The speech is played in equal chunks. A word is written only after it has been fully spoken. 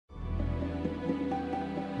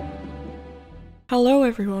Hello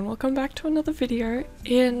everyone, welcome back to another video.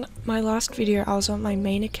 In my last video I was on my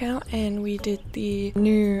main account and we did the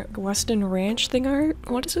new Western Ranch thingo.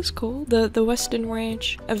 What is this called? The Western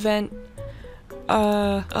Ranch event.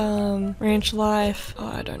 Ranch Life. Oh,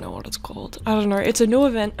 I don't know what it's called. I don't know. It's a new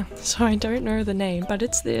event, so I don't know the name, but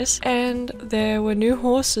it's this. And there were new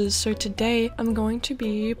horses, so today I'm going to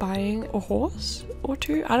be buying a horse or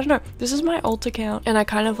two. I don't know. This is my alt account, and I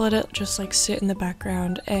kind of let it just like sit in the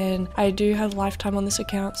background, and I do have lifetime on this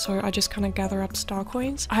account, so I just kind of gather up star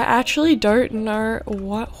coins. I actually don't know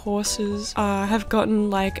what horses have gotten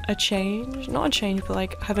like a change. Not a change, but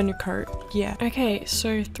like have a new coat. Yeah. Okay,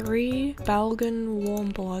 so 3 Balgan warm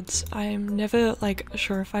bloods. I'm never like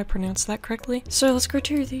sure if I pronounced that correctly. So let's go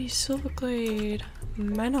to the Silverglade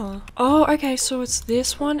Manor. Oh, okay, so it's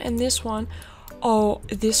this one and this one. Oh,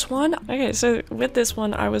 this one? Okay, so with this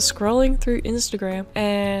one, I was scrolling through Instagram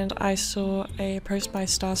and I saw a post by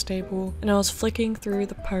Sable and I was flicking through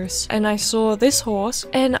the posts and I saw this horse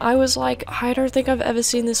and I was like, I don't think I've ever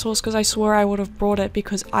seen this horse because I swore I would have brought it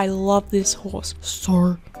because I love this horse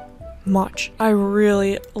so much. I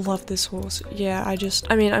really love this horse. Yeah, I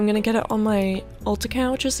mean, I'm gonna get it on my alt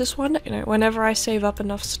account, which is this one. You know, whenever I save up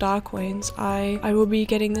enough star coins, I will be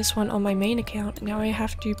getting this one on my main account. Now I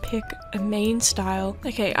have to pick a main style.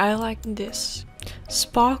 Okay, I like this.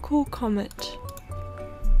 Sparkle Comet.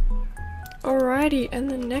 Alrighty, and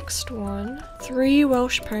the next one, 3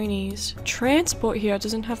 Welsh ponies. Transport here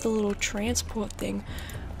doesn't have the little transport thing.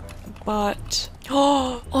 But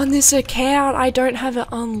on this account I don't have it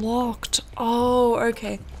unlocked. Oh,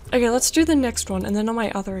 okay. Okay, let's do the next one and then on my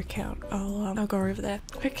other account I'll go over there.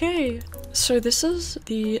 Okay, so this is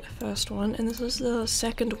the first one and this is the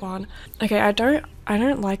second one. Okay, I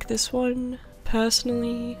don't like this one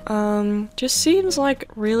personally. Just seems like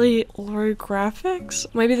really low graphics.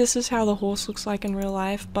 Maybe this is how the horse looks like in real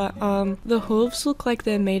life, but the hooves look like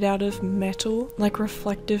they're made out of metal, like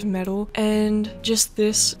reflective metal, and just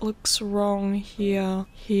this looks wrong here.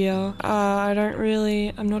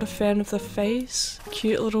 I'm not a fan of the face.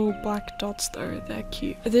 Cute little black dots though, they're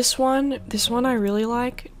cute. This one I really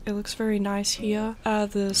like. It looks very nice here.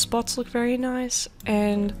 The spots look very nice,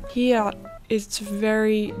 and here it's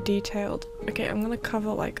very detailed. Okay, I'm gonna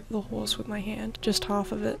cover like the horse with my hand, just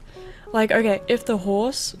half of it. Like, okay, if the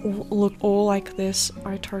horse looked all like this,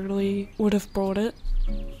 I totally would have brought it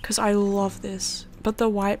because I love this. But the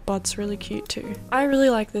white bud's really cute too. I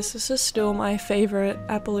really like this. This is still my favorite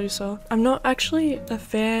Appaloosa. I'm not actually a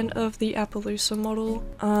fan of the Appaloosa model,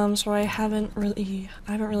 so I haven't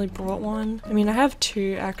really brought one. I mean, I have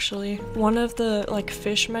 2 actually. One of the like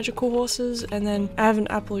fish magical horses, and then I have an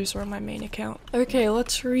Appaloosa on my main account. Okay,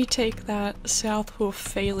 let's retake that South Hoof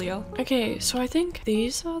failure. Okay, so I think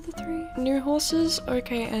these are the 3 new horses.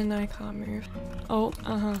 Okay, and I can't move. Oh,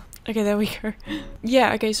 okay, there we go.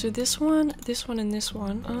 Yeah, okay, so this one, and this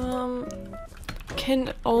one.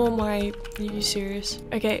 Oh my, are you serious?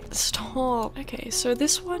 Okay, stop. Okay, so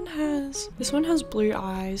this one has blue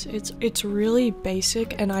eyes. It's really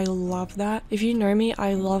basic and I love that. If you know me,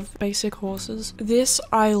 I love basic horses. This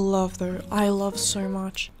I love though. I love so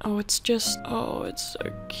much. Oh, it's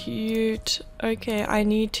so cute. Okay, I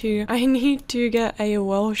need to get a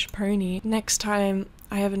Welsh pony next time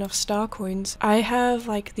I have enough star coins. I have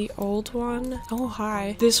like the old one. Oh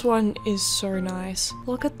hi. This one is so nice.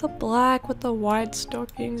 Look at the black with the white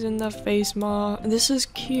stockings and the face mark. This is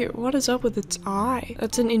cute. What is up with its eye?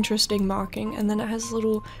 That's an interesting marking. And then it has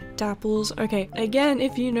little dapples. Okay, again,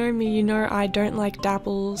 if you know me, you know I don't like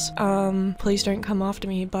dapples. Please don't come after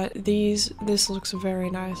me, but this looks very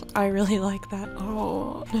nice. I really like that.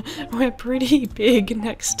 Oh, we're pretty big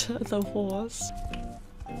next to the horse.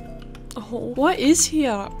 Oh, what is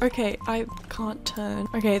here? Okay, I can't turn.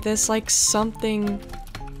 Okay, there's like something.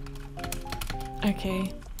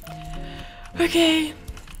 Okay.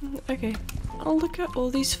 Oh, look at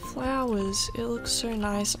all these flowers. It looks so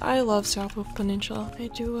nice. I love South Hoof Peninsula. I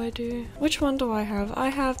do. Which one do I have? I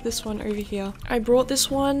have this one over here. I brought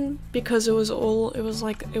this one because it was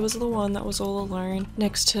the one that was all alone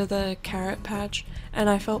next to the carrot patch,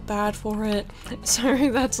 and I felt bad for it.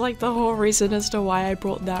 So that's like the whole reason as to why I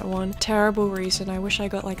brought that one. Terrible reason. I wish I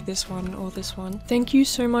got like this one or this one. Thank you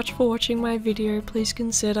so much for watching my video. Please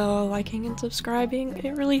consider liking and subscribing.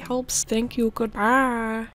 It really helps. Thank you. Goodbye.